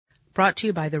Brought to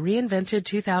you by the reinvented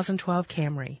 2012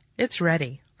 Camry. It's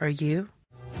ready. Are you?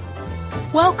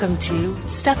 Welcome to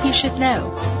Stuff You Should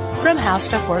Know from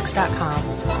HowStuffWorks.com.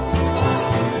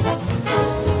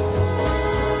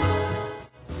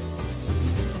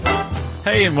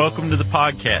 Hey, and welcome to the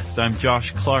podcast. I'm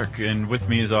Josh Clark, and with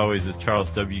me as always is Charles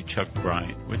W. Chuck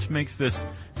Bryant, which makes this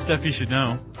Stuff You Should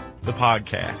Know the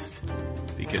podcast,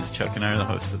 because Chuck and I are the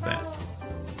hosts of that.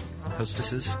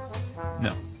 Hostesses?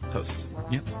 No. Hosts.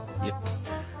 Yep.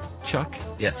 Chuck?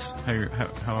 Yes.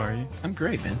 How are you? I'm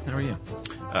great, man. How are you?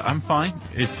 I'm fine.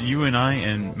 It's you and I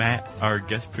and Matt, our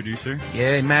guest producer.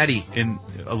 Yay, Maddie.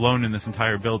 Alone in this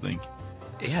entire building.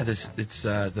 Yeah, it's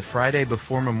the Friday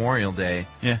before Memorial Day.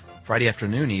 Yeah. Friday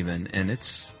afternoon even, and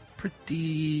it's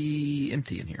pretty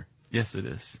empty in here. Yes, it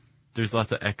is. There's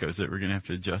lots of echoes that we're going to have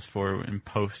to adjust for in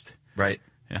post. Right.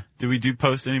 Yeah. Do we do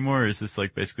post anymore, or is this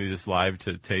like basically just live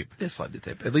to tape? It's live to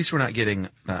tape. At least we're not getting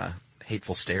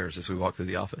hateful stares as we walk through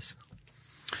the office.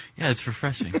 Yeah, it's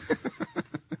refreshing.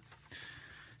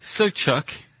 So,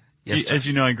 Chuck, yes, as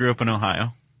you know, I grew up in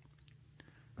Ohio.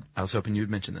 I was hoping you'd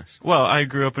mention this. Well, I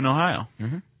grew up in Ohio.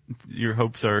 Mm-hmm. Your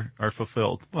hopes are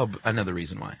fulfilled. Well, another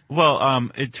reason why. Well,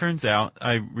 it turns out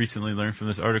I recently learned from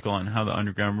this article on how the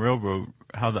Underground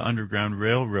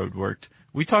Railroad worked.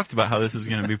 We talked about how this is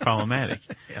going to be problematic.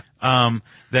 Yeah.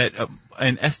 That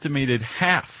an estimated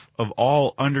half of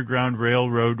all Underground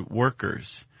Railroad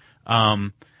workers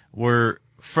were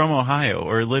from Ohio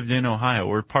or lived in Ohio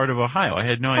or part of Ohio. I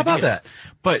had no idea. How about that?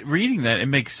 But reading that, it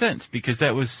makes sense because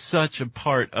that was such a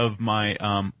part of my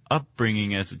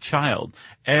upbringing as a child.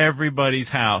 Everybody's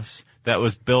house that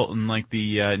was built in like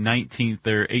the 19th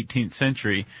or 18th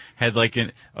century had like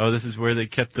this is where they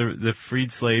kept the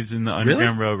freed slaves in the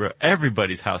Underground Railroad.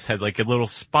 Everybody's house had like a little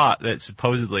spot that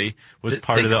supposedly was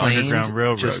part of the Underground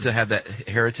Railroad. Just to have that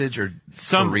heritage, or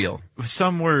for real?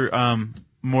 Some were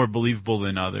more believable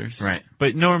than others. Right.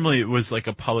 But normally it was like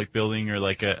a public building or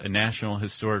like a National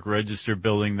Historic Register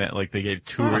building that like they gave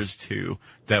tours to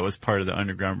that was part of the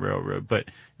Underground Railroad. But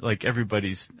like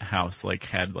everybody's house like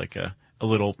had like a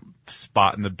little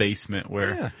spot in the basement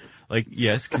where like,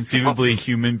 yes, conceivably awesome.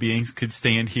 Human beings could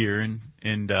stand here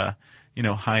and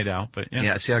hide out. But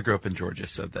yeah, see, I grew up in Georgia,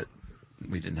 so that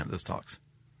we didn't have those talks.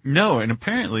 No, and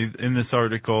apparently in this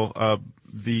article,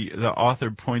 the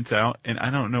author points out, and I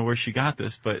don't know where she got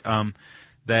this, but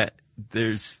that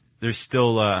there's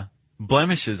still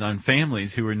blemishes on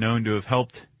families who were known to have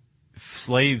helped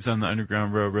slaves on the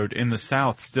Underground Railroad in the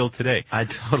South still today. I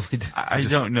totally did. I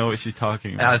don't know what she's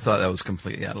talking about. I thought that was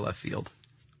completely out of left field.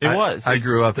 I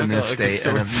grew up in this state,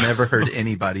 and I've never heard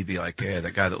anybody be like, "Hey,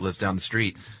 that guy that lives down the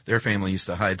street, their family used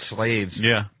to hide slaves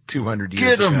 200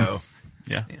 years ago."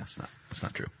 Yeah, it's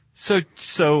not true.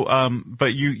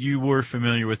 But you were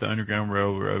familiar with the Underground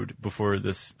Railroad before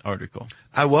this article.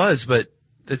 I was, but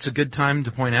it's a good time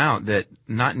to point out that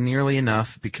not nearly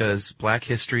enough, because black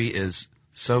history is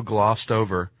so glossed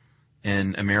over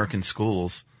in American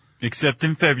schools. Except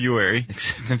in February,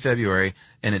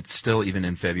 and it's still even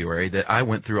in February, that I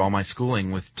went through all my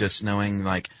schooling with just knowing,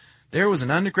 like, there was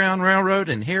an Underground Railroad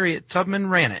and Harriet Tubman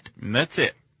ran it. And that's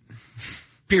it.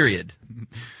 Period.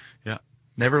 Yeah.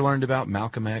 Never learned about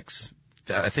Malcolm X.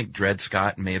 I think Dred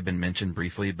Scott may have been mentioned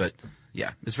briefly, but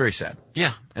yeah, it's very sad.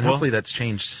 Yeah. And hopefully that's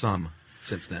changed some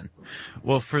since then.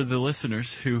 Well, for the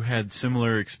listeners who had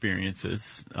similar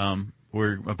experiences,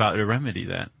 we're about to remedy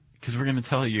that. Because we're going to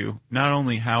tell you not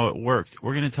only how it worked,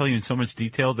 we're going to tell you in so much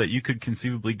detail that you could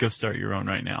conceivably go start your own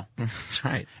right now. That's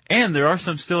right. And there are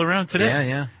some still around today.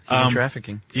 Yeah. Human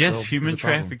trafficking. Yes, human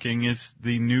trafficking is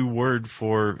the new word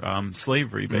for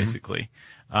slavery, basically,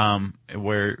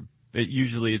 where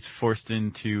it's forced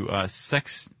into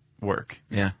sex work.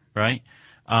 Yeah. Right?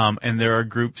 And there are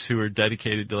groups who are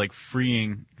dedicated to like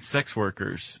freeing sex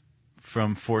workers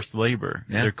from forced labor.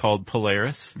 Yeah. They're called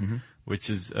Polaris.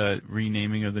 Which is a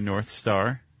renaming of the North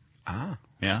Star. Ah.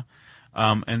 Yeah.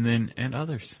 And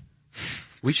others.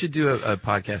 We should do a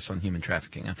podcast on human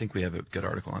trafficking. I think we have a good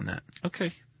article on that.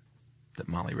 Okay. That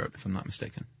Molly wrote, if I'm not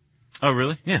mistaken. Oh,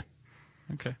 really? Yeah.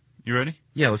 Okay. You ready?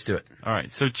 Yeah, let's do it. All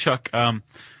right. So, Chuck,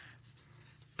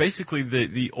 basically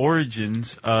the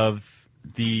origins of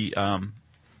the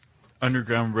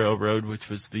Underground Railroad, which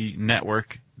was the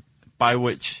network by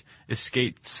which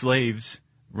escaped slaves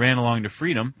ran along to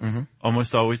freedom,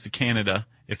 almost always to Canada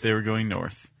if they were going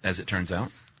north. As it turns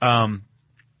out.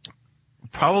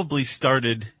 Probably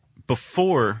started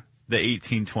before the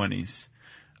 1820s,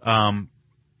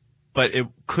 but it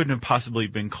couldn't have possibly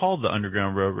been called the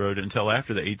Underground Railroad until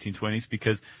after the 1820s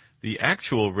because the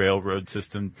actual railroad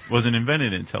system wasn't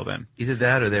invented until then. Either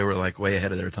that or they were like way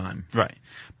ahead of their time. Right.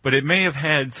 But it may have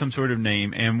had some sort of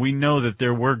name, and we know that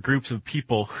there were groups of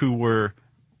people who were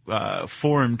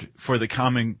formed for the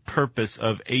common purpose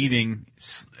of aiding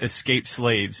escaped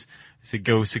slaves to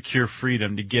go secure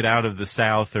freedom, to get out of the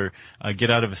South or get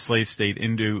out of a slave state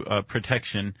into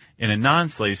protection in a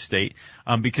non-slave state,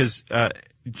 because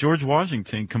George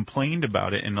Washington complained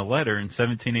about it in a letter in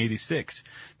 1786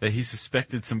 that he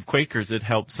suspected some Quakers had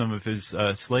helped some of his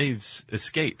slaves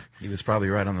escape. He was probably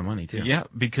right on the money, too. Yeah,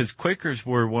 because Quakers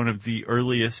were one of the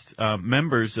earliest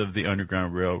members of the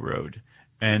Underground Railroad,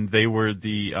 and they were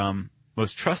the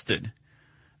most trusted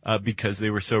because they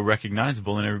were so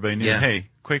recognizable and everybody knew, hey,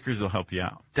 Quakers will help you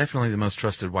out. Definitely the most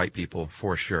trusted white people,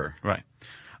 for sure. Right.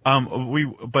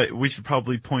 But we should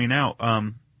probably point out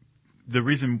the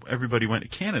reason everybody went to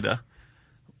Canada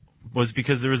was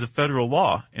because there was a federal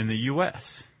law in the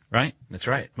U.S., right? That's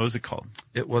right. What was it called?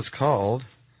 It was called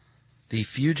the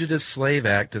Fugitive Slave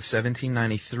Act of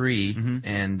 1793,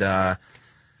 and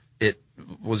it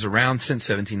was around since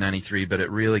 1793, but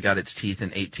it really got its teeth in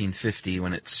 1850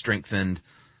 when it strengthened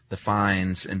the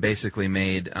fines and basically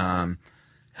made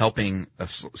helping a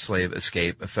slave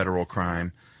escape a federal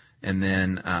crime, and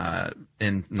then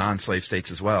in non-slave states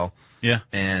as well. Yeah.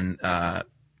 And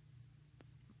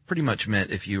pretty much meant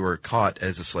if you were caught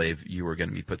as a slave, you were going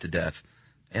to be put to death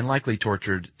and likely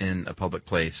tortured in a public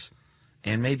place.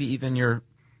 And maybe even your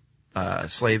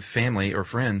slave family or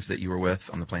friends that you were with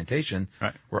on the plantation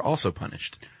were also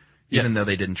punished, even though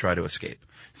they didn't try to escape.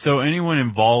 So anyone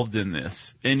involved in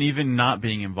this, and even not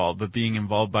being involved, but being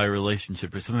involved by a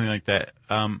relationship or something like that,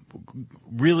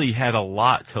 really had a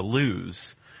lot to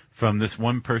lose from this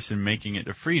one person making it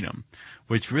to freedom,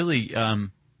 which really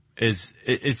it's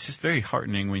just very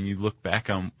heartening when you look back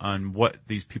on what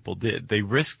these people did. They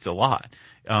risked a lot.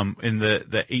 In the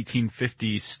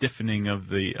 1850 stiffening of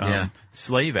the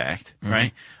Slave Act,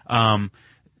 right?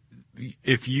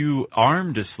 If you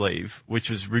armed a slave, which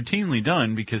was routinely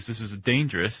done because this was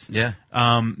dangerous,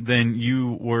 then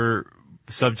you were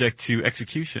subject to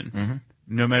execution,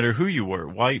 no matter who you were,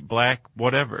 white, black,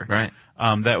 whatever. Right.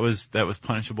 That was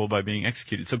punishable by being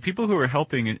executed. So people who were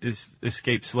helping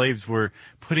escape slaves were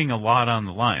putting a lot on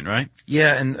the line, right?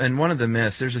 Yeah, and one of the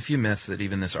myths, there's a few myths that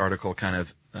even this article kind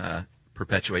of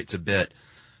perpetuates a bit,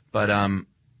 but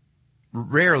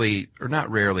rarely, or not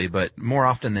rarely, but more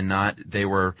often than not, they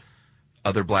were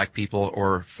other black people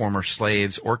or former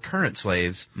slaves or current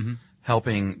slaves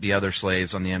helping the other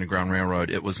slaves on the Underground Railroad.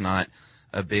 It was not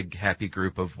a big happy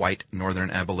group of white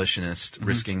northern abolitionists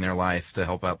risking their life to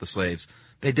help out the slaves.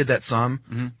 They did that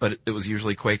some, but it was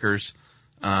usually Quakers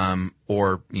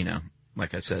or,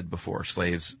 like I said before,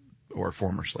 slaves or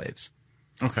former slaves.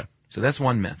 Okay. So that's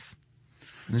one myth.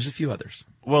 And there's a few others.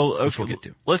 Well, okay, which we'll get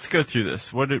to. Let's go through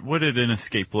this. What did an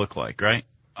escape look like, right?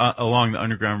 Along the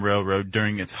Underground Railroad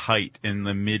during its height in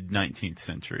the mid-19th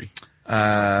century.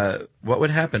 What would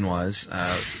happen was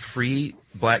free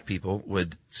black people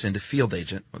would send a field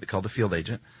agent, what they called a field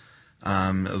agent.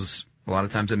 It was a lot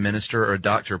of times a minister or a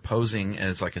doctor posing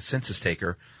as like a census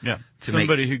taker. Yeah,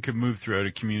 somebody who could move throughout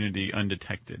a community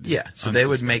undetected. Yeah, so they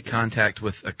would make contact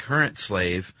with a current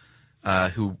slave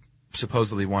who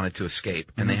supposedly wanted to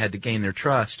escape, and they had to gain their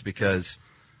trust because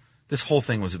this whole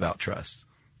thing was about trust.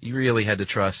 You really had to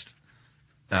trust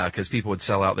because people would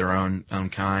sell out their own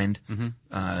kind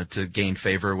to gain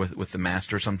favor with the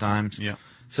master sometimes. Yeah.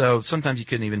 So sometimes you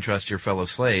couldn't even trust your fellow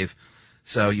slave.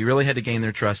 So you really had to gain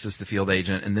their trust as the field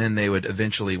agent, and then they would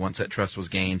eventually, once that trust was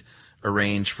gained,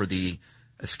 arrange for the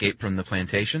escape from the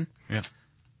plantation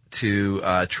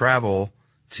to travel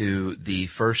to the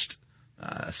first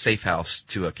safe house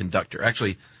to a conductor.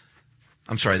 Actually,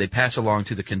 I'm sorry, they pass along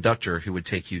to the conductor who would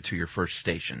take you to your first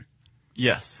station.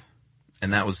 Yes.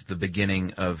 And that was the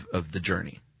beginning of the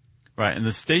journey. Right, and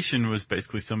the station was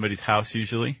basically somebody's house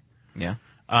usually. Yeah.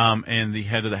 And the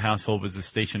head of the household was the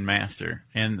station master.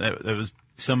 And that was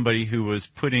somebody who was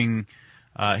putting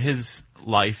his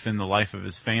life and the life of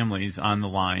his families on the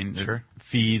line to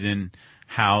feed and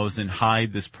house and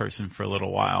hide this person for a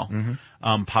little while.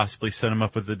 Possibly set him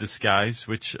up with a disguise,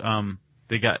 which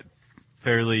they got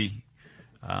fairly...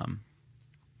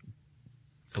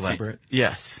 elaborate?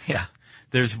 Yes. Yeah.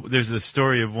 There's a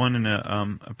story of one in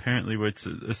apparently it's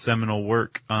a seminal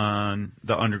work on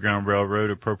the Underground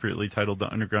Railroad, appropriately titled The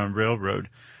Underground Railroad,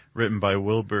 written by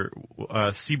Wilbur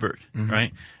Siebert,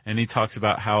 right? And he talks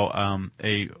about how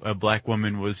a black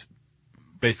woman was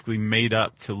basically made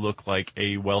up to look like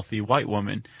a wealthy white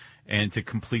woman, and to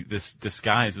complete this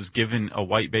disguise was given a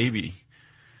white baby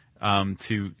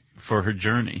for her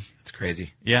journey. It's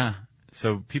crazy. Yeah.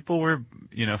 So people were,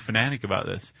 fanatic about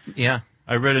this. Yeah.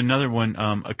 I read another one,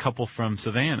 a couple from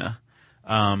Savannah.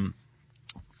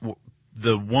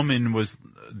 The woman was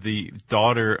the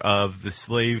daughter of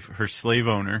her slave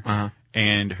owner,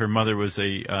 and her mother was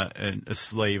a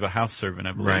slave, a house servant,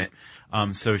 I believe.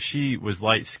 Right. So she was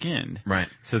light-skinned. Right.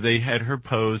 So they had her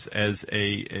pose as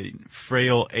a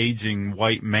frail, aging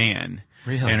white man.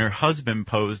 Really? And her husband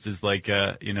posed as like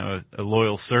a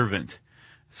loyal servant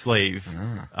slave,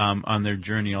 on their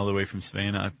journey all the way from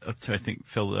Savannah up to, I think,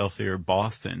 Philadelphia or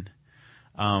Boston.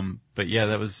 But yeah,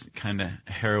 that was kind of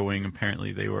harrowing.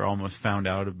 Apparently they were almost found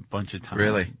out a bunch of times.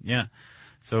 Really? Yeah.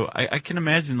 So I can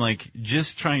imagine, like,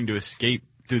 just trying to escape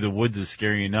through the woods is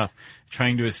scary enough.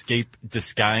 Trying to escape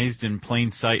disguised in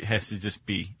plain sight has to just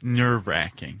be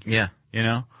nerve-wracking. Yeah.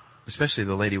 Especially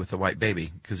the lady with the white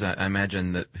baby, because I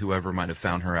imagine that whoever might have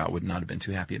found her out would not have been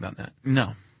too happy about that.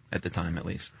 No. At the time, at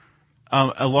least.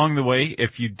 Along the way,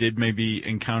 if you did maybe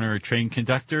encounter a train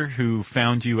conductor who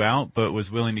found you out but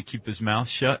was willing to keep his mouth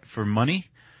shut for money,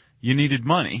 you needed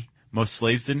money. Most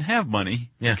slaves didn't have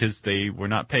money because they were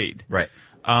not paid. Right.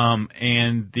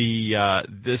 And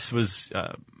this was,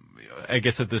 I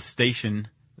guess at the station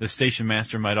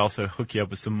master might also hook you up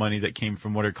with some money that came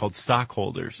from what are called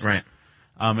stockholders. Right.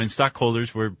 And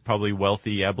stockholders were probably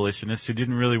wealthy abolitionists who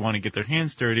didn't really want to get their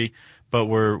hands dirty, but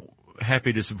were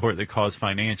happy to support the cause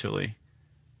financially.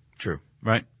 True.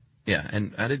 Right? Yeah,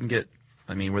 and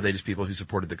were they just people who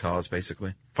supported the cause,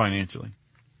 basically? Financially.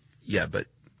 Yeah, but,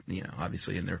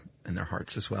 obviously in their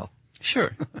hearts as well.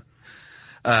 Sure.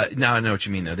 Now I know what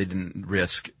you mean, though. They didn't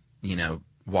risk,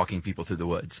 walking people through the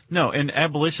woods. No, and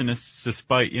abolitionists,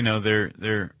 despite,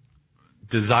 their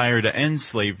desire to end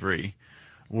slavery,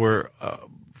 were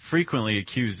frequently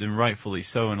accused, and rightfully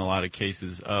so in a lot of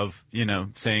cases, of,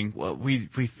 saying, well, we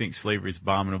think slavery is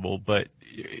abominable, but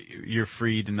you're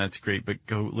freed and that's great, but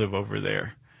go live over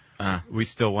there. We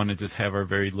still want to just have our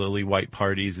very lily white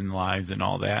parties and lives and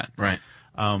all that. Right.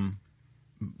 And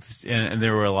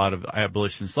there were a lot of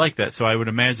abolitionists like that. So I would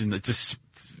imagine that just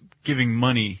giving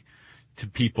money to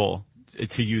people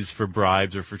to use for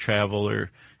bribes or for travel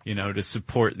or, to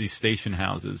support these station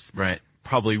houses. Right.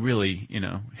 Probably really,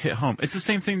 hit home. It's the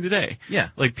same thing today. Yeah.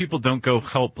 Like, people don't go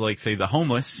help, like, say, the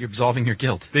homeless. You're absolving your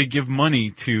guilt. They give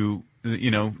money to,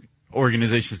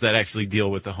 organizations that actually deal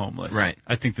with the homeless. Right.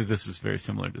 I think that this is very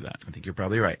similar to that. I think you're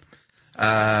probably right.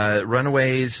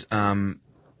 Runaways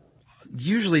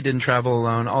usually didn't travel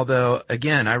alone, although,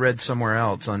 again, I read somewhere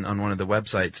else on one of the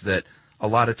websites that a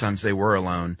lot of times they were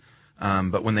alone.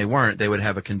 But when they weren't, they would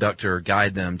have a conductor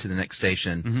guide them to the next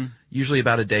station, usually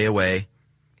about a day away.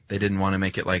 They didn't want to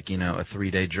make it like, a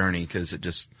 3-day journey because it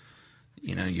just,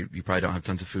 you probably don't have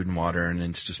tons of food and water, and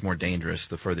it's just more dangerous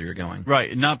the further you're going.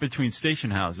 Right, and not between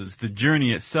station houses. The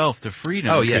journey itself to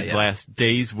freedom could last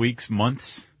days, weeks,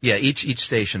 months. Yeah, each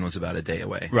station was about a day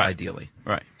away, ideally.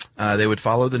 Right. They would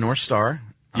follow the North Star.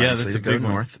 Yeah, that's a big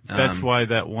north. One. That's why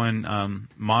that one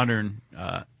modern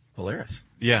Polaris.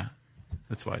 Yeah,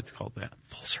 that's why it's called that.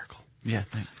 Full circle. Yeah,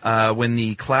 thanks. When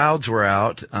the clouds were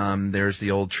out, there's the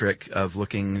old trick of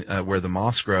looking where the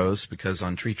moss grows, because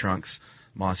on tree trunks,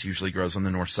 moss usually grows on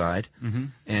the north side,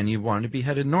 and you wanted to be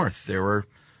headed north. There were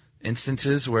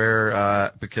instances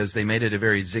where, because they made it a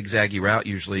very zigzaggy route,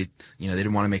 usually, they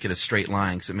didn't want to make it a straight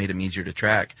line because it made them easier to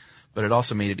track, but it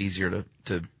also made it easier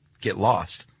to get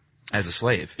lost as a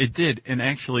slave. It did, and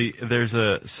actually, there's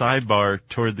a sidebar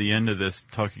toward the end of this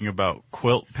talking about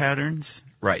quilt patterns.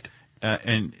 Right.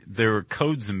 And there were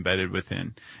codes embedded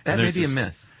within. That may be a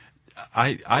myth.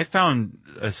 I found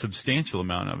a substantial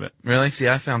amount of it. Really? See,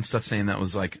 I found stuff saying that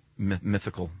was like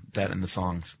mythical, that in the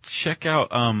songs. Check out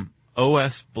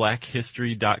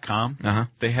osblackhistory.com.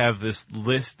 They have this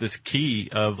list, this key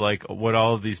of like what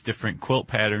all of these different quilt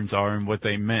patterns are and what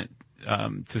they meant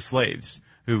to slaves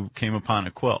who came upon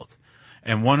a quilt.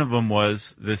 And one of them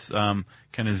was this kind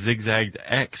of zigzagged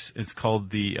X. It's called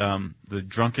the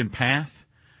drunken path.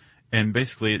 And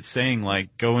basically it's saying,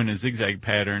 like, go in a zigzag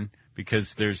pattern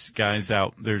because there's guys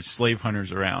out, there's slave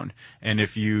hunters around. And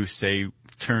if you, say,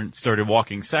 started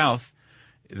walking south,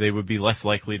 they would be less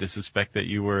likely to suspect that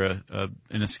you were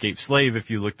an escaped slave if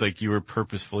you looked like you were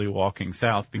purposefully walking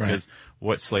south, because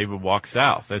what slave would walk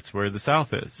south? That's where the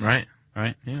South is. Right.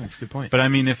 Right? Yeah, that's a good point. But I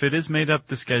mean, if it is made up,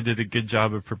 this guy did a good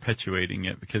job of perpetuating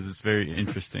it because it's very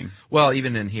interesting. Well,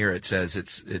 even in here it says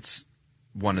it's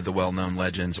one of the well-known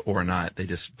legends or not. They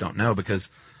just don't know, because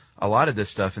a lot of this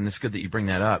stuff, and it's good that you bring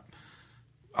that up,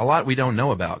 a lot we don't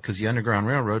know about because the Underground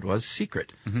Railroad was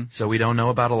secret. So we don't know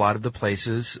about a lot of the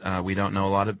places. We don't know a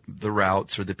lot of the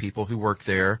routes or the people who worked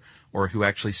there or who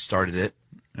actually started it.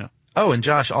 Yeah. Oh, and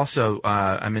Josh, also,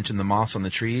 I mentioned the moss on the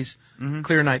trees. Mm-hmm.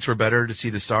 Clear nights were better to see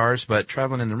the stars, but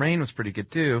traveling in the rain was pretty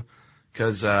good too,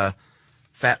 because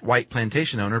fat white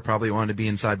plantation owner probably wanted to be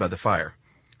inside by the fire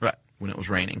Right. when it was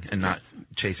raining and not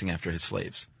chasing after his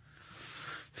slaves.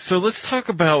 So let's talk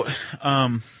about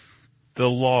the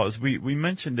laws. We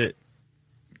mentioned it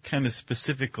kind of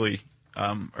specifically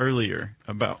earlier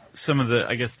about some of the,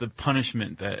 I guess, the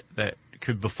punishment that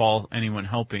could befall anyone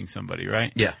helping somebody,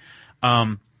 right? Yeah.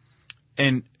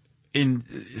 And in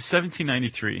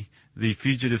 1793, the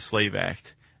Fugitive Slave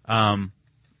Act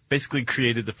basically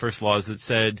created the first laws that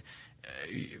said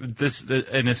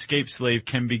an escaped slave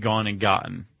can be gone and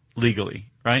gotten legally,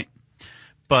 right?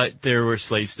 But there were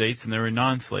slave states and there were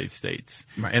non-slave states.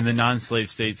 Right. And the non-slave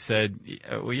states said,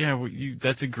 well, yeah,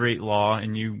 that's a great law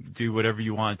and you do whatever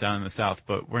you want down in the South,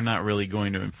 but we're not really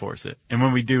going to enforce it. And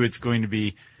when we do, it's going to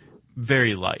be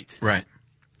very light. Right.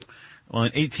 Well,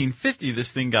 in 1850,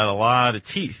 this thing got a lot of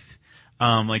teeth,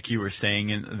 like you were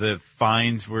saying, and the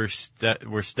fines were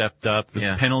stepped up.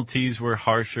 The penalties were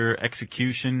harsher.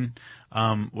 Execution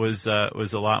was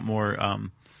a lot more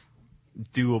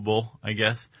doable, I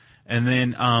guess. And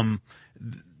then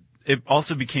it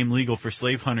also became legal for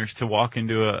slave hunters to walk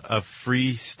into a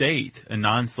free state, a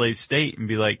non-slave state, and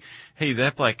be like, "Hey,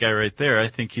 that black guy right there, I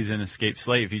think he's an escaped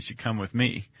slave. He should come with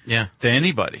me." Yeah. To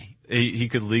anybody. He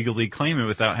could legally claim it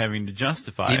without having to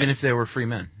justify it. Even if they were free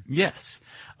men. Yes.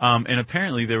 And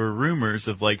apparently there were rumors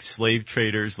of like slave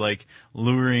traders like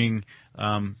luring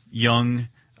young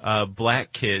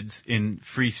black kids in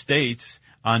free states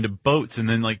onto boats and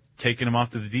then like taking them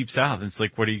off to the deep south. And it's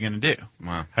like, what are you going to do?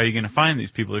 Wow. How are you going to find these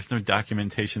people? There's no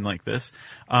documentation like this.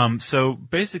 So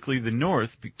basically the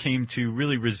North came to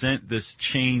really resent this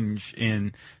change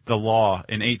in the law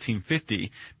in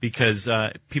 1850 because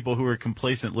people who were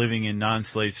complacent living in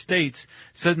non-slave states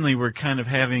suddenly were kind of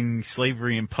having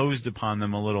slavery imposed upon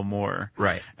them a little more.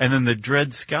 Right. And then the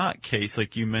Dred Scott case,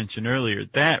 like you mentioned earlier,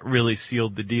 that really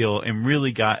sealed the deal and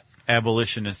really got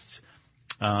abolitionists,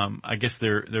 I guess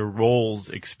their roles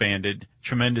expanded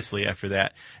tremendously after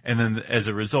that. And then as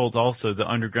a result, also the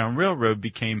Underground Railroad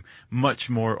became much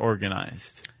more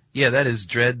organized. Yeah, that is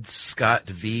Dred Scott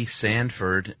v.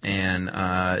 Sandford, and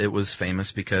it was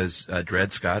famous because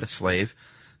Dred Scott, a slave,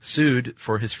 sued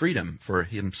for his freedom, for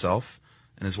himself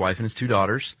and his wife and his two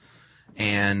daughters,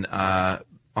 and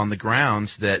on the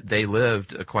grounds that they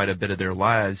lived quite a bit of their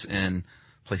lives in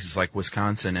places like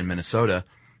Wisconsin and Minnesota,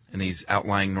 in these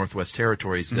outlying Northwest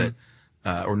territories that,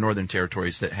 or Northern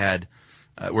territories that had,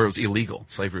 where it was illegal.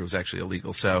 Slavery was actually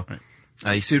illegal. So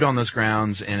he sued on those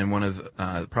grounds, and in one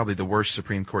of probably the worst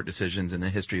Supreme Court decisions in the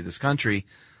history of this country,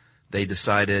 they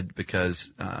decided,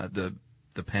 because the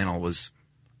panel was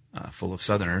full of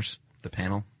Southerners, the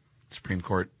panel, Supreme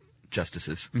Court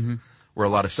justices, were a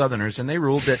lot of Southerners, and they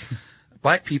ruled that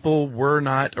black people were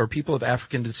not, or people of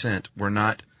African descent were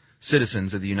not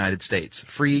citizens of the United States.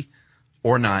 Free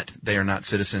or not, they are not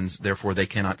citizens, therefore they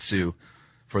cannot sue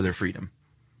for their freedom.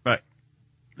 Right.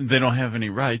 They don't have any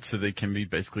rights, so they can be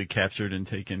basically captured and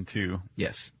taken to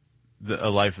Yes. a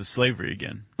life of slavery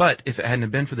again. But if it hadn't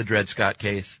been for the Dred Scott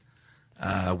case,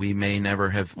 we may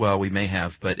never have, well, we may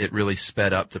have, but it really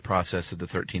sped up the process of the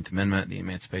 13th Amendment, the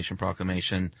Emancipation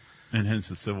Proclamation. And hence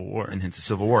the Civil War. And hence the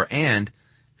Civil War. And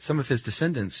some of his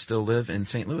descendants still live in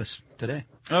St. Louis today.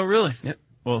 Oh, really? Yep.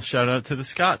 Well, shout out to the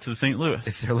Scots of St. Louis.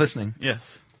 If they're listening.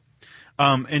 Yes.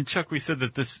 And Chuck, we said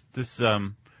that this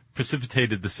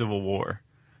precipitated the Civil War.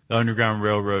 The Underground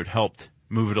Railroad helped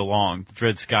move it along. The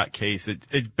Dred Scott case,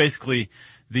 it basically,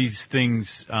 these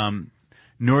things,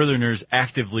 Northerners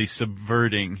actively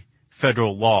subverting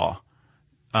federal law,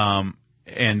 and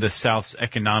the South's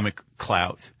economic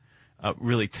clout,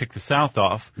 really ticked the South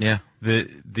off. Yeah.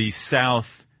 The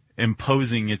South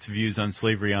imposing its views on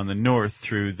slavery on the North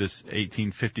through this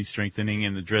 1850 strengthening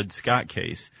in the Dred Scott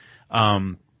case,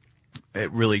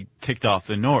 it really ticked off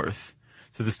the North.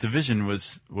 So this division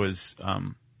is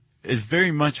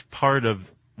very much part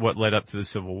of what led up to the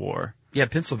Civil War. Yeah,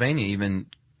 Pennsylvania even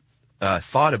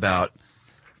thought about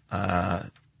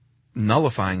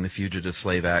nullifying the Fugitive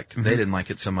Slave Act. They didn't like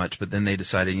it so much, but then they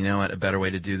decided, you know what, a better way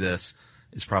to do this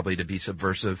is probably to be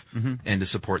subversive and to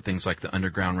support things like the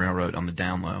Underground Railroad on the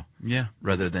down low. Yeah.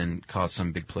 Rather than cause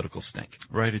some big political stink.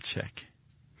 Write a check.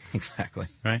 Exactly.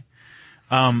 Right?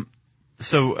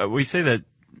 So we say that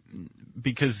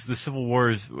because the Civil War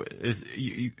is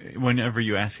whenever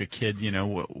you ask a kid, you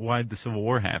know, why did the Civil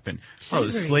War happen? Slavery. Oh,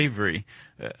 it's slavery.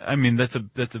 I mean, that's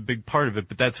a big part of it,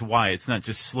 but that's why. It's not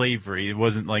just slavery. It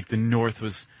wasn't like the North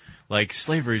was like,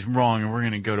 slavery's wrong and we're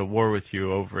going to go to war with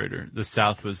you over it. Or the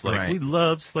South was like, Right. we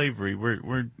love slavery.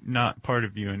 We're not part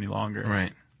of you any longer.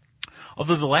 Right.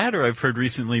 Although the latter I've heard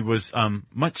recently was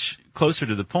much closer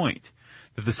to the point.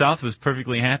 That the South was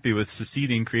perfectly happy with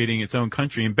seceding, creating its own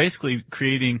country, and basically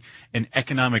creating an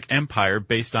economic empire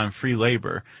based on free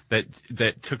labor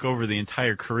that took over the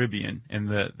entire Caribbean and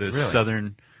the Really?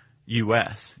 southern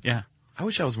U.S. Yeah. I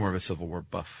wish I was more of a Civil War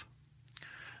buff.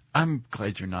 I'm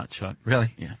glad you're not, Chuck.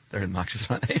 Really? Yeah. They're obnoxious,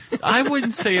 aren't they? I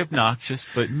wouldn't say obnoxious,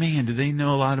 but man, do they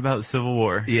know a lot about the Civil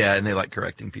War. Yeah, and they like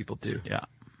correcting people too. Yeah.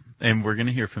 And we're going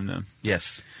to hear from them.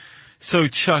 Yes. So,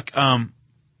 Chuck,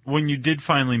 when you did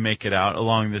finally make it out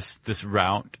along this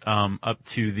route up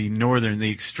to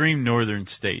the extreme northern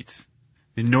states,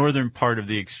 the northern part of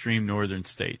the extreme northern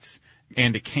states,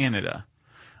 and to Canada,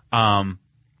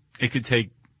 it could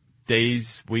take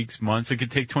days, weeks, months. It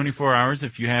could take 24 hours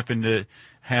if you happen to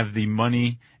have the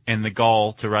money and the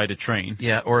gall to ride a train.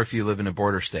 Yeah, or if you live in a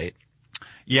border state.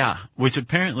 Yeah, which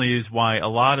apparently is why a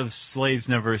lot of slaves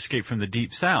never escaped from the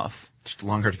Deep South. Just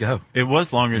longer to go. It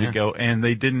was longer to go, and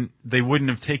they wouldn't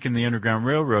have taken the Underground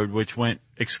Railroad, which went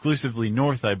exclusively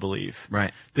north, I believe.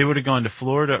 Right. They would have gone to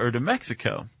Florida or to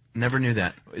Mexico. Never knew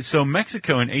that. So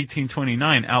Mexico in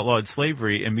 1829 outlawed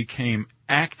slavery and became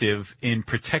active in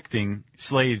protecting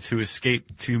slaves who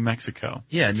escaped to Mexico.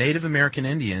 Yeah, Native American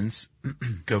Indians,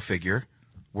 go figure,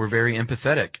 were very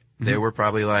empathetic. They were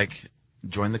probably like,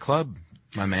 join the club,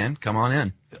 my man, come on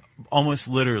in. Almost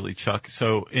literally, Chuck.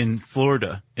 So in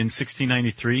Florida in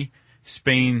 1693,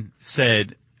 Spain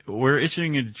said, we're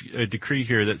issuing a decree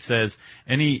here that says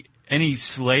any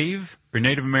slave or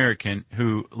Native American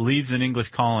who leaves an English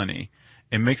colony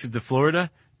and makes it to Florida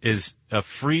is a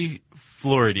free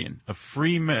Floridian, a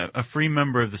free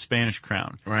member of the Spanish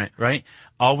crown. Right. Right?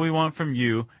 All we want from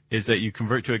you is that you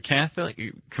convert to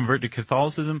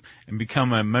Catholicism and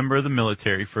become a member of the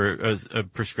military for a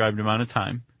prescribed amount of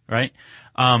time. Right?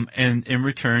 And in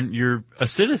return, you're a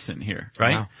citizen here,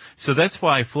 right? Wow. So that's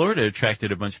why Florida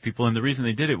attracted a bunch of people, and the reason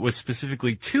they did it was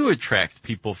specifically to attract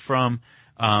people from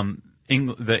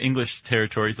the English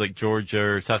territories like Georgia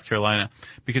or South Carolina,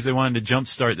 because they wanted to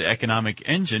jumpstart the economic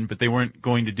engine, but they weren't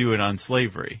going to do it on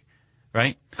slavery,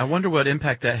 right? I wonder what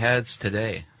impact that has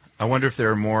today. I wonder if there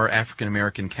are more African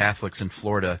American Catholics in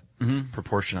Florida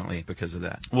proportionately because of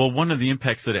that. Well, one of the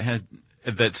impacts that it had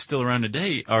that's still around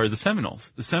today are the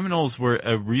Seminoles. The Seminoles were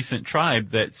a recent tribe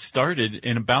that started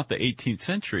in about the 18th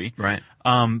century. Right.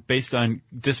 Based on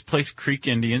displaced Creek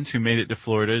Indians who made it to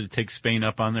Florida to take Spain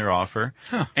up on their offer.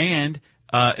 Huh. And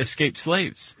escaped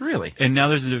slaves. Really? And now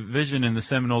there's a division in the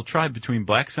Seminole tribe between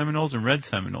black Seminoles and red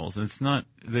Seminoles. And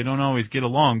they don't always get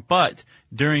along. But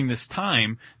during this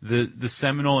time, the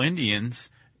Seminole Indians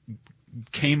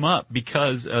came up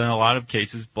because in a lot of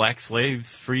cases, black slaves,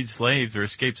 freed slaves, or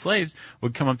escaped slaves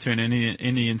would come up to an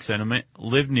Indian settlement,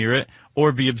 live near it,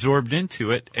 or be absorbed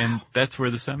into it, and that's where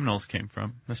the Seminoles came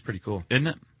from. That's pretty cool. Isn't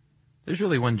it? There's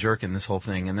really one jerk in this whole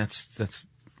thing, and that's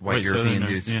white European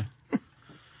Southerners, dudes. Yeah.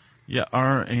 Yeah,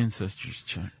 our ancestors,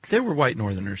 Chuck. There were white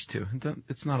Northerners, too.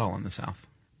 It's not all in the South.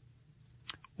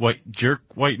 White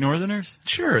Northerners?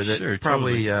 Sure,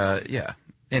 probably, totally. yeah.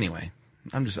 Anyway.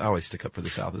 I always stick up for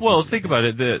the South. Well, think about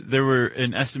it. There were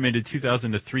an estimated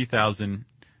 2,000 to 3,000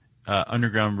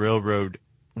 Underground Railroad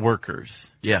workers.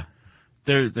 Yeah.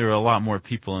 There were a lot more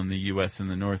people in the U.S. in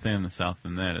the North and the South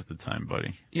than that at the time,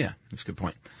 buddy. Yeah, that's a good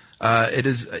point. It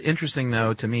is interesting,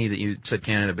 though, to me that you said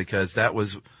Canada, because that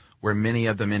was where many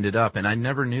of them ended up, and I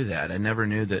never knew that. I never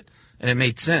knew that. And it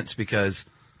made sense, because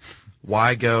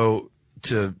why go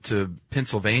to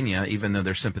Pennsylvania, even though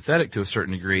they're sympathetic to a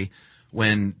certain degree,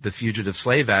 when the Fugitive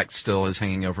Slave Act still is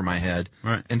hanging over my head.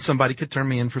 Right. And somebody could turn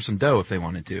me in for some dough if they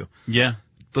wanted to. Yeah.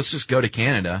 Let's just go to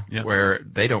Canada, Yep. where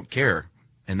they don't care,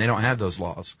 and they don't have those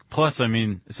laws. Plus, I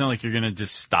mean, it's not like you're going to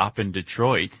just stop in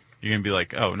Detroit. You're going to be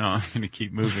like, oh, no, I'm going to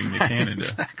keep moving to Canada.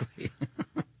 Exactly.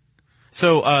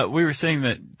 So we were saying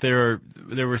that there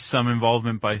was some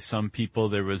involvement by some people.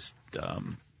 There was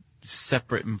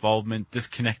separate involvement,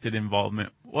 disconnected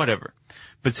involvement, whatever.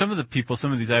 But some of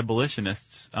these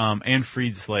abolitionists and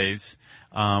freed slaves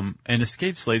and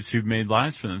escaped slaves who made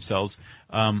lives for themselves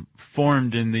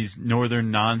formed in these northern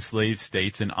non-slave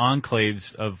states and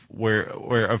enclaves of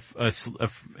where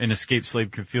an escaped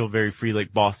slave could feel very free,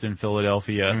 like Boston,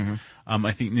 Philadelphia,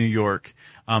 I think New York.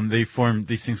 They formed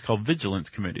these things called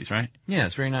vigilance committees, right? Yeah,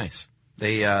 it's very nice.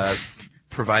 They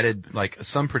provided like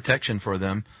some protection for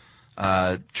them,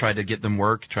 tried to get them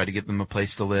work, tried to get them a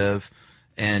place to live.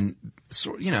 And,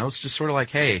 so, it's just sort of like,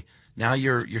 hey, now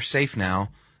you're safe now,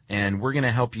 and we're going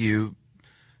to help you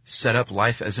set up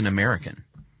life as an American.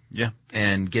 Yeah.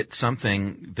 And get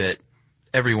something that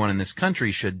everyone in this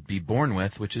country should be born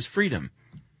with, which is freedom.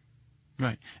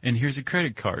 Right. And here's a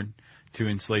credit card to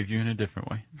enslave you in a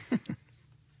different way.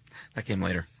 That came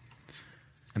later.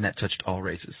 And that touched all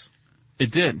races.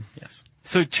 It did. Yes.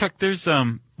 So, Chuck, there's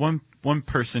one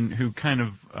person who kind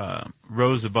of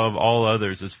rose above all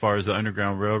others as far as the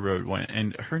Underground Railroad went,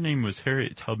 and her name was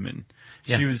Harriet Tubman.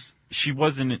 Yeah. She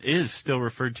was and is still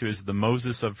referred to as the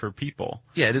Moses of her people.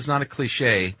 Yeah, it is not a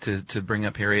cliche to bring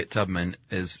up Harriet Tubman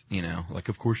as, like,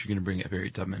 of course you're going to bring up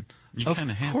Harriet Tubman. You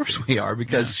kinda have Of course to. we are,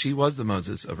 because she was the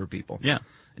Moses of her people. Yeah.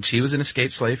 And she was an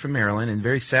escaped slave from Maryland, and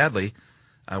very sadly,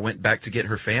 went back to get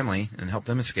her family and help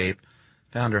them escape.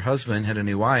 Found her husband, had a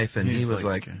new wife, and he He's was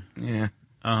like, like, yeah,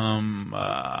 I'll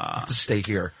have to stay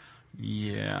here.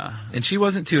 Yeah. And she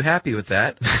wasn't too happy with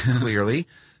that, clearly.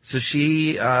 So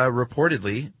she,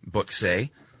 reportedly, books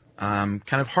say, kind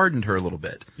of hardened her a little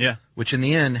bit. Yeah. Which in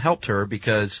the end helped her,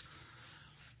 because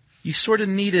you sort of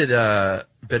needed a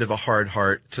bit of a hard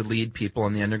heart to lead people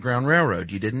on the Underground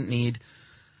Railroad. You didn't need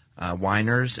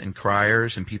whiners and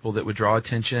criers and people that would draw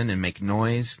attention and make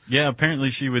noise. Yeah, apparently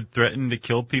she would threaten to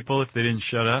kill people if they didn't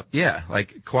shut up. Yeah,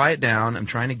 like, quiet down. I'm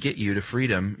trying to get you to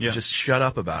freedom. Yeah. Just shut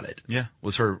up about it. Yeah.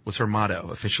 Was her motto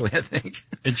officially, I think.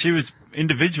 And she was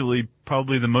individually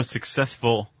probably the most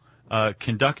successful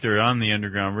conductor on the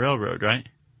Underground Railroad, right?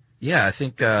 Yeah, I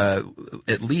think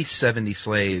at least 70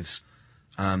 slaves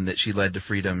that she led to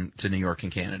freedom to New York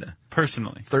and Canada.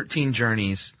 Personally. 13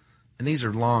 journeys, and these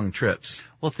are long trips.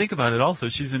 Well, think about it also.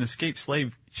 She's an escaped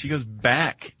slave. She goes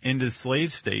back into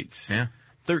slave states Yeah.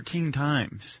 13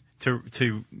 times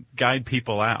to guide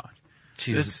people out.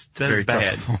 She was That's a very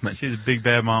bad. tough woman. She's a big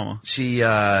bad mama. She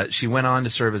went on to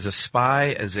serve as a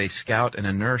spy, as a scout, and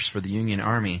a nurse for the Union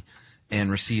Army, and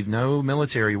received no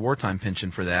military wartime pension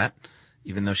for that,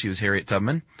 even though she was Harriet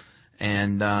Tubman,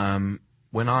 and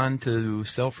went on to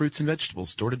sell fruits and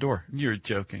vegetables door to door, You're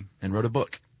joking. and wrote a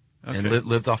book, Okay. and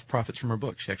lived off profits from her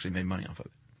book. She actually made money off of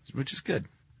it, which is good.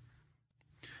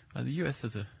 The U.S.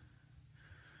 has a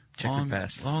Checkered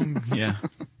past. Yeah.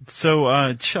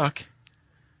 So, Chuck,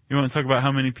 you want to talk about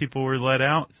how many people were let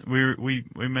out? We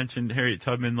mentioned Harriet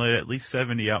Tubman let at least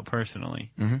 70 out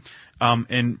personally. Mm-hmm.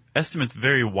 And estimates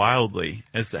vary wildly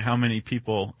as to how many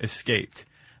people escaped.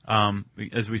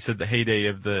 As we said, the heyday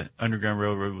of the Underground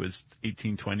Railroad was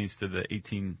 1820s to the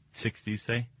 1860s,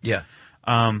 say. Yeah.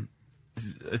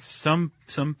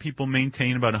 Some people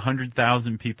maintain about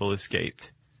 100,000 people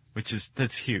escaped,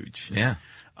 that's huge. Yeah.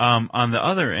 On the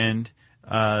other end,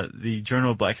 the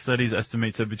Journal of Black Studies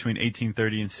estimates that between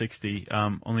 1830 and 60,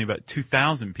 only about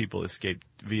 2,000 people escaped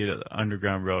via the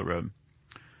Underground Railroad.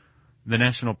 The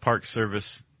National Park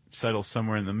Service settles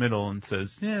somewhere in the middle and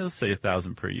says, yeah, let's say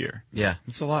 1,000 per year. Yeah.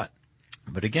 It's a lot.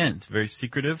 But again, it's very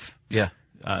secretive. Yeah.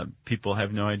 People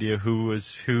have no idea who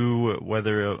was who,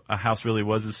 whether a house really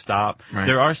was a stop. Right.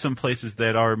 There are some places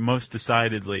that are most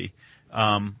decidedly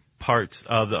parts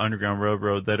of the Underground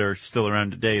Railroad that are still around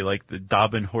today, like the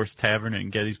Dobbin Horse Tavern in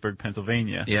Gettysburg,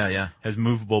 Pennsylvania. Yeah, yeah. Has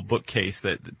movable bookcase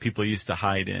that people used to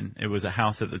hide in. It was a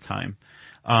house at the time.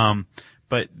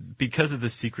 But because of the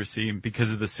secrecy and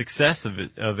because of the success of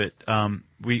it,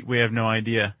 we have no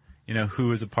idea, who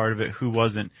was a part of it, who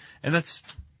wasn't. And that's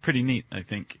pretty neat, I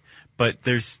think. But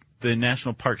the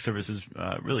National Park Service has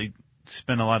really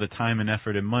spent a lot of time and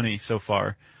effort and money so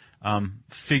far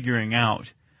figuring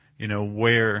out,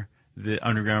 where the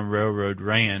Underground Railroad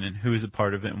ran and who was a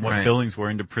part of it and what Right. buildings were,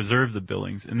 and to preserve the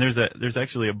buildings. And there's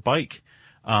actually a bike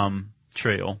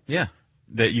trail Yeah.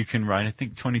 that you can ride, I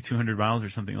think 2,200 miles or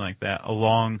something like that,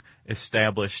 along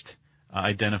established,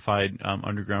 identified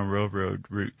Underground Railroad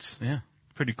routes. Yeah.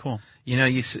 Pretty cool.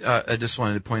 I just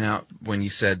wanted to point out when you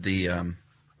said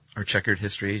our checkered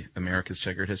history, America's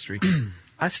checkered history,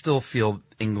 I still feel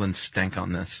England stank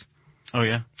on this. Oh,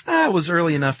 yeah? It was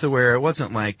early enough to where it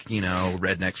wasn't like,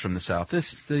 rednecks from the South.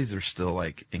 These are still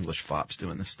like English fops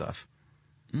doing this stuff.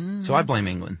 So I blame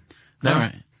England. No, All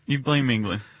right. You blame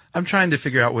England. I'm trying to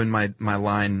figure out when my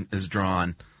line is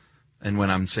drawn and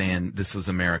when I'm saying this was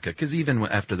America. Because even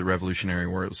after the Revolutionary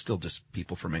War, it was still just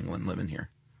people from England living here.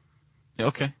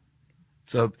 Okay.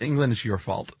 So England is your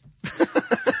fault.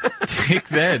 Take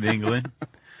that, England.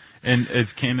 And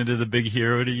is Canada the big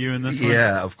hero to you in this one?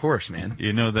 Yeah, of course, man.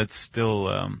 That's still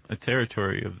a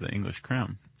territory of the English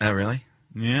crown. Oh, really?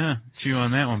 Yeah. Chew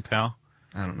on that one, pal.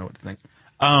 I don't know what to think.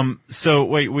 So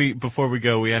wait, before we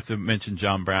go, we have to mention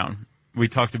John Brown. We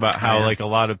talked about how, yeah. a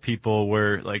lot of people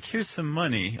were like, here's some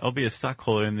money. I'll be a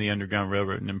stockholder in the Underground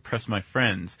Railroad and impress my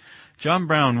friends. John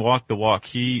Brown walked the walk.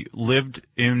 He lived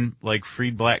in,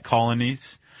 freed black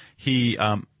colonies. He,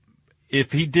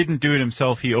 if he didn't do it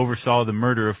himself, he oversaw the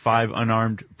murder of 5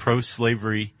 unarmed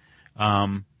pro-slavery,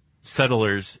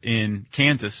 settlers in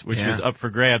Kansas, which was up for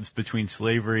grabs between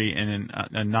slavery and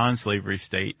a non-slavery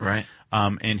state. Right.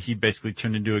 And he basically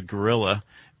turned into a guerrilla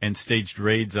and staged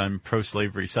raids on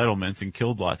pro-slavery settlements and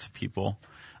killed lots of people.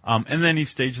 And then he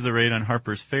staged the raid on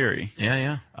Harper's Ferry.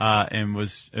 Yeah. And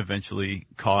was eventually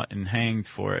caught and hanged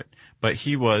for it. But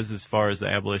he was, as far as the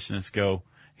abolitionists go,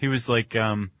 he was like,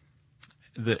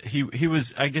 he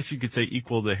was, I guess you could say,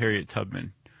 equal to Harriet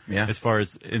Tubman. Yeah. As far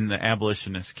as in the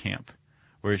abolitionist camp,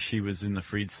 where she was in the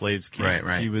freed slaves camp.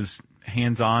 Right. He was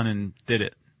hands-on and did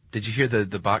it. Did you hear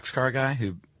the boxcar guy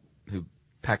who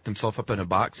packed himself up in a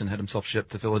box and had himself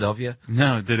shipped to Philadelphia?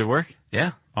 No, did it work?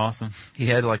 Yeah. Awesome. He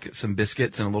had like some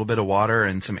biscuits and a little bit of water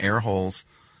and some air holes,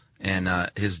 and I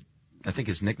think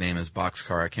his nickname is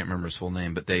Boxcar. I can't remember his full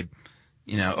name, but they,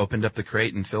 opened up the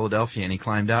crate in Philadelphia and he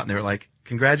climbed out and they were like,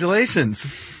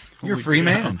 "Congratulations, you're a free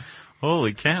man."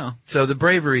 Holy cow! So the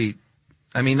bravery,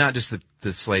 not just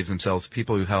the slaves themselves,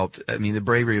 people who helped. The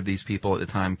bravery of these people at the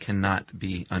time cannot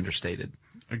be understated.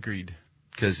 Agreed.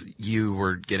 Because you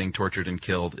were getting tortured and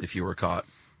killed if you were caught.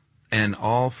 And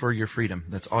all for your freedom.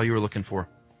 That's all you were looking for.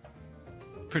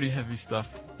 Pretty heavy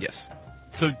stuff. Yes.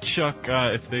 So, Chuck,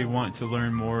 if they want to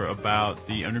learn more about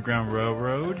the Underground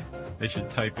Railroad, they should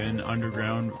type in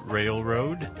Underground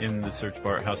Railroad in the search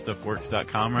bar at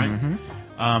howstuffworks.com, right?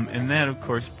 Mm-hmm. And that, of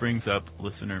course, brings up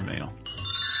listener mail.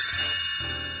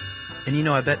 And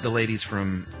I bet the ladies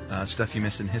from Stuff You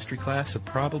Missed in History class have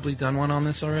probably done one on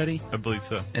this already. I believe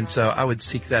so. And so I would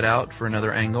seek that out for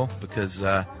another angle because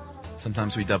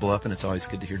sometimes we double up and it's always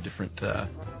good to hear different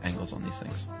angles on these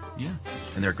things. Yeah.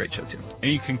 And they're a great show, too.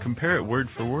 And you can compare it word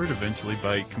for word eventually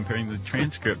by comparing the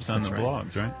transcripts on the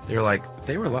blogs, right?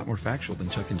 They were a lot more factual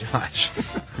than Chuck and Josh.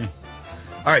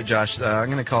 All right, Josh, I'm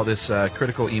going to call this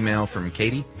critical email from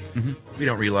Katie. Mm-hmm. We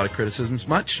don't read a lot of criticisms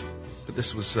much, but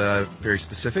this was very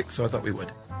specific, so I thought we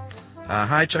would.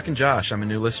 Hi, Chuck and Josh. I'm a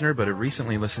new listener, but have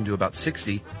recently listened to about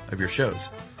 60 of your shows.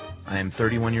 I am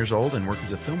 31 years old and work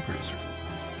as a film producer.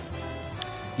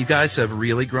 You guys have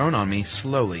really grown on me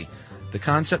slowly. The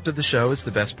concept of the show is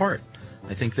the best part.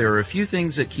 I think there are a few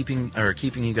things that are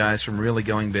keeping you guys from really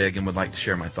going big and would like to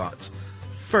share my thoughts.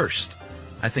 First,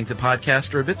 I think the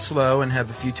podcasts are a bit slow and have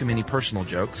a few too many personal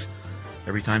jokes.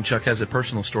 Every time Chuck has a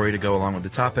personal story to go along with the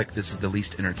topic, this is the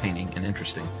least entertaining and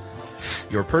interesting.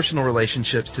 Your personal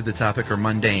relationships to the topic are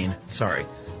mundane. Sorry,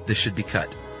 this should be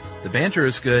cut. The banter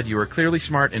is good, you are clearly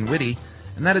smart and witty,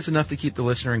 and that is enough to keep the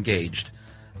listener engaged.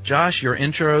 Josh, your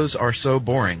intros are so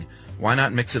boring. Why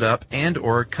not mix it up and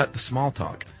or cut the small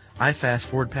talk? I fast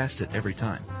forward past it every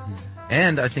time.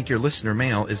 And I think your listener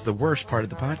mail is the worst part of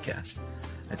the podcast.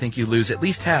 I think you lose at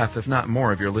least half, if not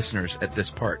more, of your listeners at this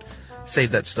part.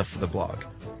 Save that stuff for the blog.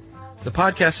 The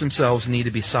podcasts themselves need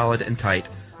to be solid and tight.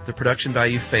 The production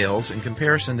value fails in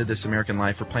comparison to This American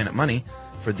Life or Planet Money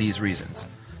for these reasons.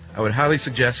 I would highly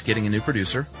suggest getting a new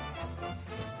producer.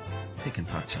 Taking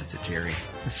pot shots at Jerry.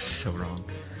 This is so wrong.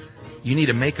 You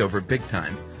need a makeover big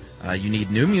time. You need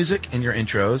new music in your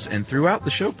intros, and throughout the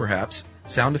show perhaps,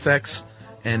 sound effects,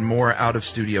 and more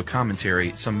out-of-studio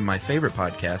commentary. Some of my favorite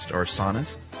podcasts are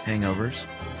Saunas, Hangovers,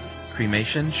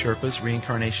 Cremation, Sherpas,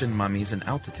 Reincarnation, Mummies, and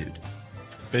Altitude.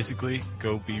 Basically,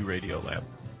 go be Radiolab.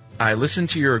 I listened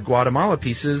to your Guatemala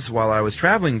pieces while I was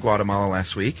traveling Guatemala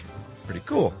last week. Pretty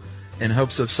cool. In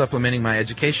hopes of supplementing my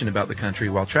education about the country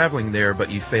while traveling there, but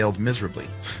you failed miserably.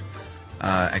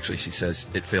 Actually, she says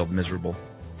it failed miserable.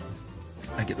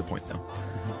 I get the point,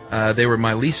 though. They were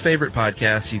my least favorite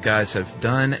podcasts you guys have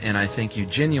done, and I think you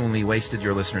genuinely wasted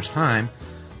your listeners' time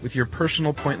with your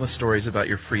personal pointless stories about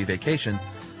your free vacation.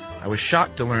 I was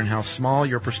shocked to learn how small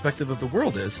your perspective of the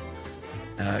world is,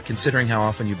 considering how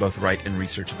often you both write and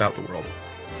research about the world.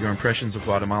 Your impressions of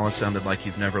Guatemala sounded like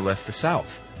you've never left the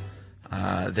South.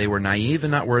 They were naive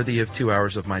and not worthy of 2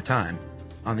 hours of my time.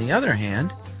 On the other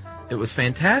hand, it was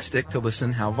fantastic to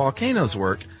listen how volcanoes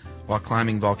work while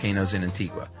climbing volcanoes in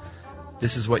Antigua.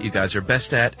 This is what you guys are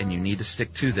best at, and you need to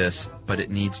stick to this, but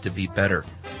it needs to be better.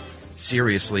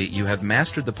 Seriously, you have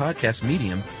mastered the podcast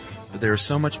medium, but there is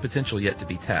so much potential yet to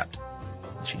be tapped.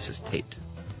 She says taped,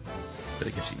 but I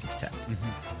guess she means tapped. Mm-hmm.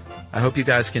 I hope you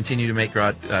guys continue to make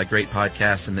great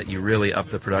podcasts and that you really up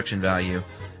the production value.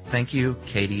 Thank you,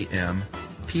 Katie M.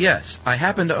 P.S. I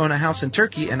happen to own a house in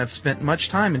Turkey and have spent much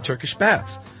time in Turkish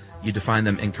baths. You define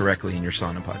them incorrectly in your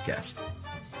sauna podcast.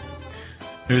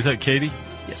 Who's that, Katie?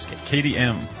 Yes, Katie. Katie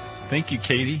M. Thank you,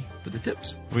 Katie, for the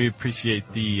tips. We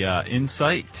appreciate the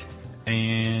insight,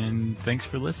 and thanks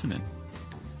for listening.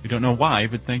 We don't know why,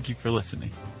 but thank you for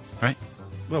listening. Right?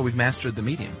 Well, we've mastered the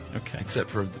medium. Okay. Except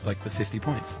for, like, the 50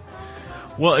 points.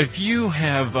 Well, if you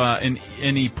have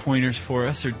any pointers for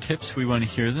us or tips, we want to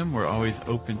hear them. We're always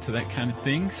open to that kind of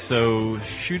thing. So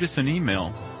shoot us an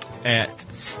email at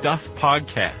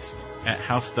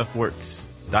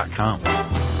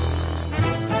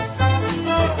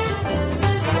stuffpodcast@howstuffworks.com.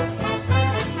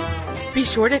 Be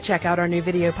sure to check out our new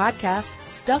video podcast,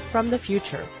 Stuff from the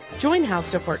Future. Join How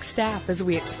Stuff Works staff as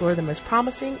we explore the most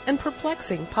promising and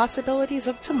perplexing possibilities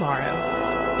of tomorrow.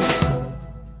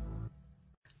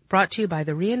 Brought to you by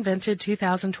the reinvented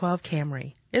 2012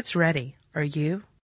 Camry. It's ready. Are you?